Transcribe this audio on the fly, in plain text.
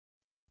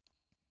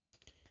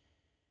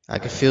I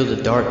could feel the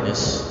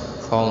darkness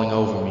crawling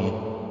over me.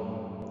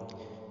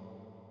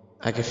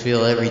 I could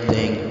feel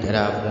everything that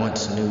I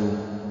once knew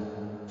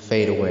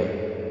fade away.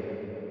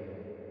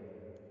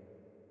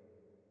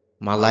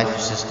 My life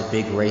is just a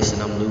big race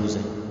and I'm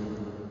losing.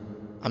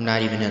 I'm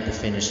not even at the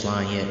finish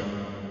line yet.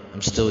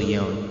 I'm still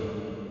young.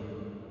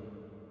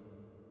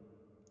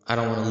 I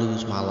don't want to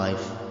lose my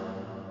life.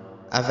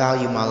 I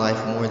value my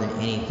life more than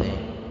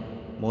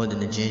anything, more than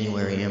the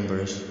January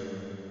embers,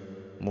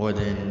 more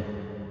than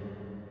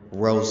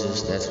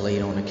roses that's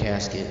laid on a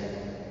casket.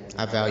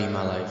 I value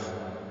my life.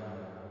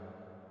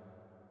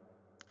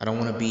 I don't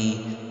want to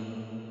be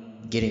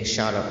getting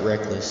shot up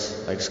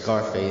reckless like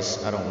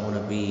Scarface. I don't want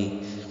to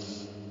be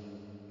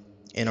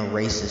in a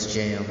racist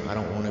jam. I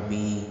don't want to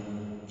be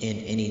in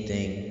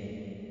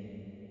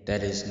anything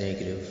that is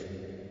negative.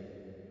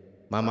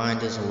 My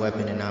mind is a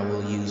weapon and I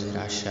will use it.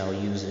 I shall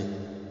use it.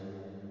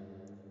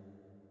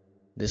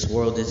 This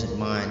world isn't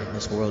mine and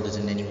this world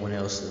isn't anyone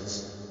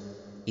else's,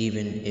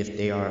 even if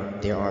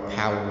there are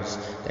powers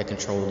that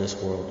control this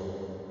world.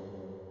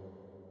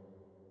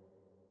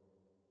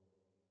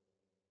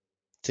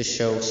 To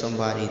show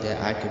somebody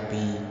that I could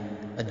be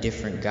a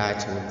different guy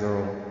to a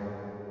girl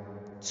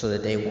so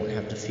that they won't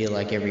have to feel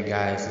like every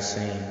guy is the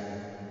same.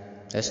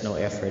 There's no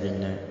effort in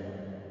that.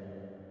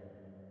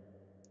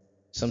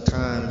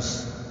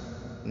 Sometimes,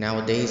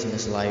 nowadays in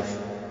this life,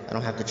 I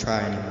don't have to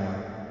try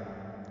anymore.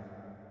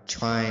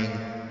 Trying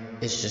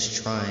is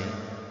just trying.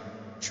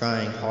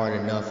 Trying hard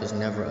enough is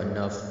never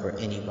enough for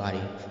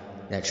anybody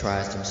that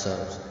tries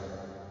themselves.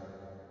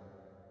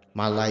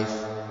 My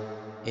life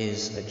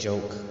is a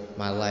joke.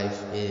 My life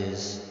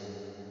is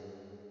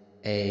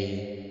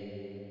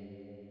a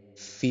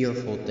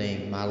fearful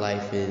thing. My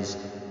life is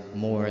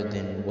more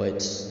than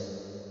what's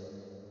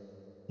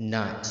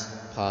not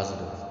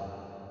positive.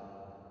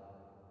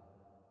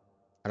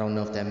 I don't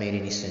know if that made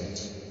any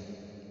sense.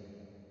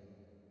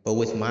 But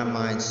with my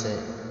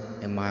mindset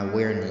and my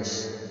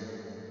awareness,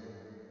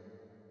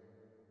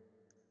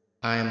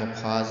 I am a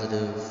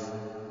positive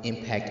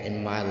impact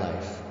in my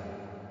life.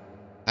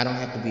 I don't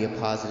have to be a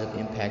positive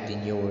impact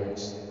in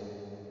yours.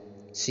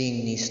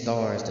 Seeing these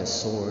stars that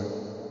soar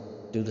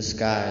through the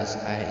skies,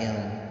 I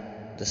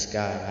am the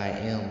sky.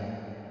 I am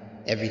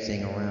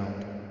everything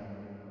around.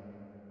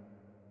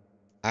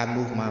 I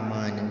move my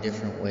mind in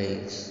different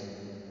ways.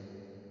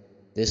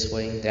 This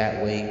way,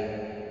 that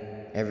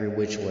way, every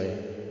which way.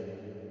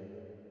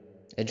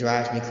 It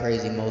drives me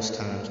crazy most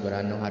times, but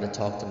I know how to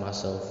talk to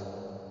myself.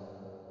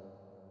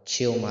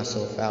 Chill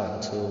myself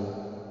out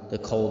until the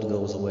cold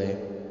goes away.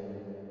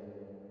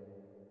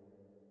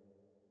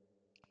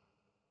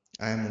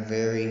 I am a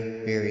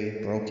very,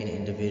 very broken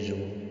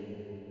individual.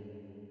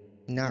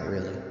 Not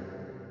really,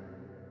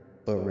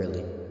 but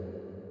really.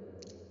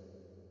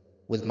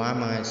 With my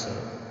mindset,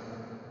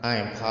 I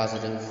am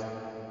positive,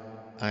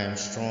 I am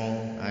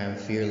strong, I am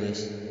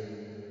fearless,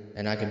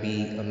 and I can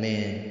be a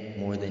man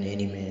more than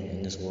any man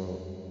in this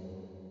world.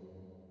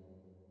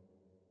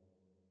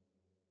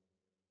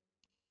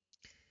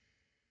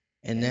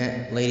 And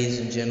that, ladies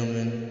and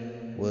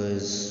gentlemen,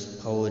 was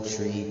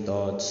Poetry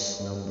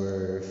Thoughts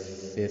number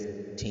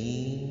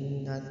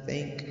 15, I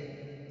think.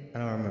 I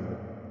don't remember.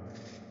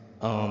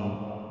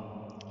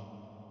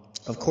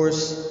 Of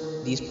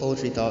course, these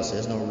poetry thoughts,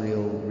 there's no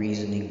real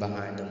reasoning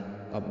behind them.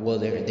 Well,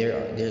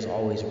 there's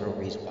always a real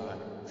reason behind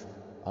them.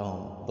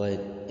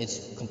 But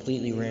it's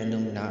completely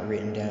random, not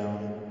written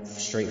down,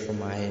 straight from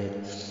my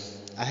head.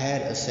 I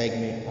had a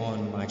segment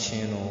on my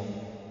channel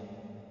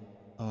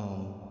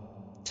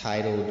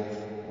titled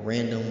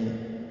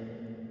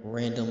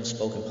Random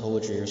Spoken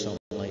Poetry or something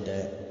like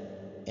that.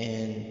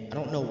 And I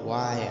don't know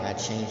why I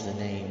changed the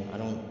name. I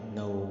don't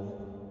know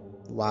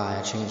why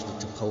I changed it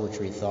to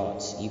Poetry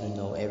Thoughts, even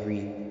though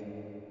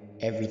everything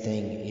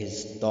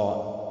is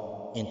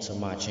thought into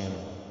my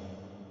channel.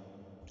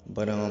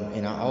 But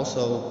and I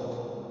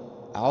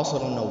also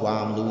don't know why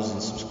I'm losing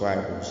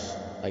subscribers.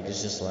 Like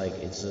it's just like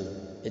it's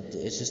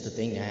just a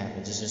thing that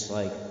happens. It's just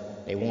like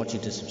they want you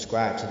to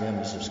subscribe to them,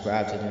 you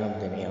subscribe to them,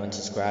 then they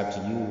unsubscribe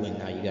to you, and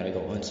now you gotta go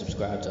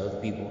unsubscribe to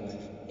other people.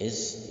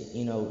 It's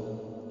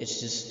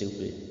just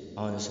stupid,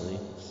 honestly.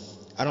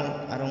 I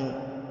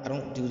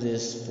don't do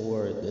this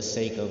for the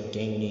sake of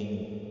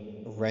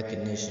gaining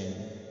recognition.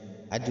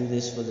 I do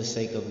this for the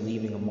sake of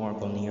leaving a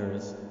mark on the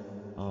earth.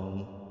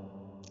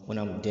 When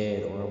I'm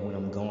dead or when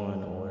I'm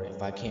gone or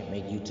if I can't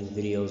make YouTube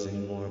videos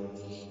anymore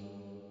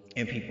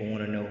and people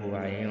want to know who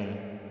I am,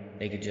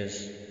 they could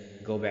just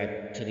go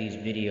back to these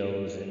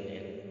videos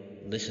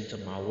and listen to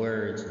my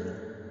words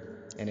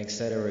and et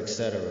cetera, et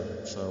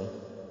cetera. So,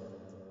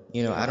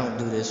 I don't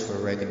do this for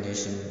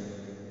recognition.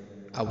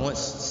 I once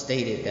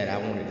stated that I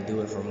wanted to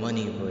do it for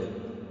money,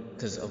 but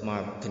because of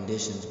my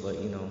conditions, but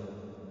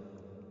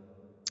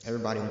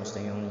everybody wants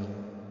their own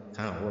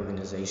kind of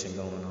organization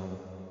going on.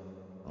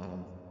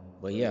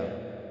 But yeah,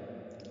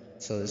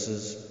 so this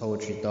is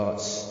Poetry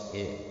Thoughts.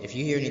 If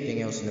you hear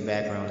anything else in the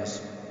background, it's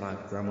my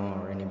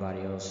grandma or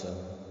anybody else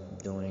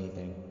doing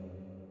anything.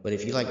 But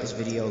if you like this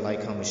video,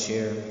 like, comment,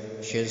 share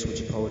this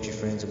with your poetry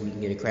friends, and we can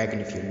get it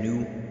cracking. If you're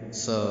new,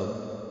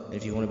 sub.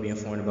 If you want to be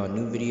informed about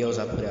new videos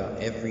I put out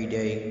every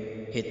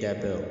day, hit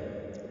that bell.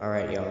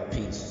 Alright, y'all.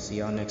 Peace. See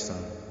y'all next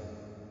time.